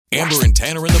Amber and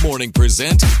Tanner in the morning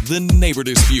present The Neighbor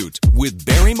Dispute with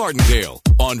Barry Martindale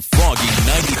on Froggy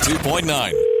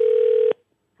 92.9.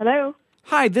 Hello?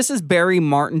 Hi, this is Barry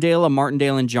Martindale of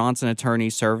Martindale & Johnson Attorney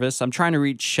Service. I'm trying to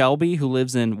reach Shelby, who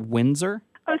lives in Windsor.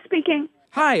 Oh, speaking.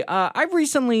 Hi, I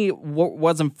recently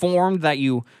was informed that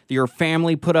your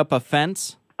family put up a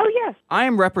fence. Oh, yes. I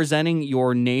am representing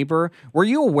your neighbor. Were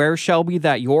you aware, Shelby,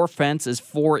 that your fence is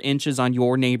 4 inches on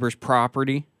your neighbor's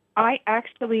property? I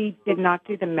actually did not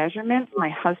do the measurements. My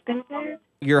husband did.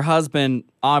 Your husband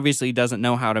obviously doesn't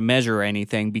know how to measure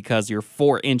anything because you're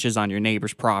 4 inches on your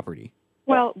neighbor's property.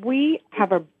 Well, we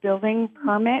have a building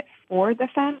permit for the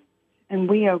fence, and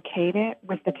we okayed it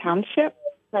with the township.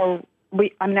 So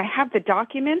I have the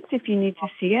documents if you need to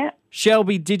see it.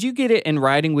 Shelby, did you get it in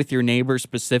writing with your neighbor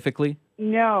specifically?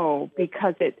 No,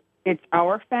 because it's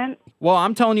our fence. Well,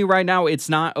 I'm telling you right now, it's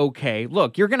not okay.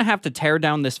 Look, you're going to have to tear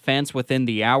down this fence within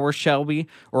the hour, Shelby,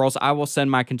 or else I will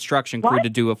send my construction crew What? to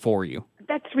do it for you.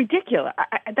 That's ridiculous.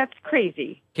 That's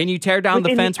crazy. Can you tear down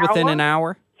the fence within an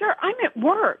hour? Sir, I'm at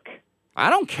work.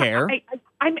 I don't care.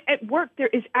 I'm at work. There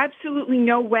is absolutely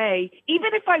no way,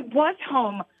 even if I was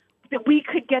home, that we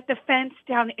could get the fence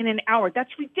down in an hour.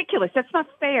 That's ridiculous. That's not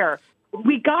fair.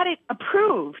 We got it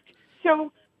approved.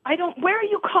 So where are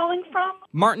you calling from?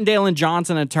 Martindale &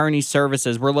 Johnson Attorney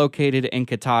Services. We're located in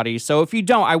Cotati. So if you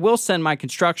don't, I will send my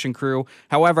construction crew.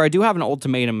 However, I do have an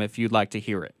ultimatum if you'd like to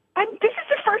hear it. This is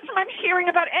the first time I'm hearing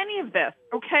about any of this,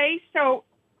 okay? So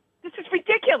this is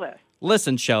ridiculous.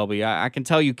 Listen, Shelby, I can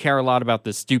tell you care a lot about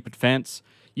this stupid fence.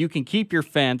 You can keep your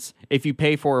fence if you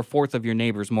pay for 1/4 of your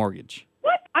neighbor's mortgage.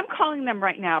 What? I'm calling them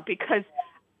right now because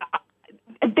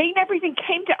they never even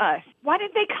came to us. Why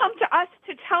did they come to us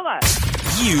to tell us?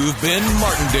 You've been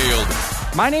Martindale.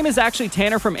 My name is actually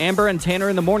Tanner from Amber and Tanner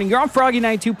in the Morning. You're on Froggy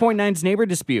 92.9's Neighbor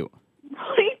Dispute.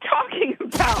 What are you talking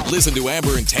about? Listen to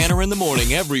Amber and Tanner in the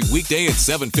morning every weekday at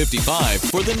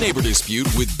 7:55 for The Neighbor Dispute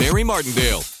with Barry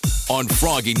Martindale on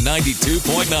Froggy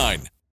 92.9.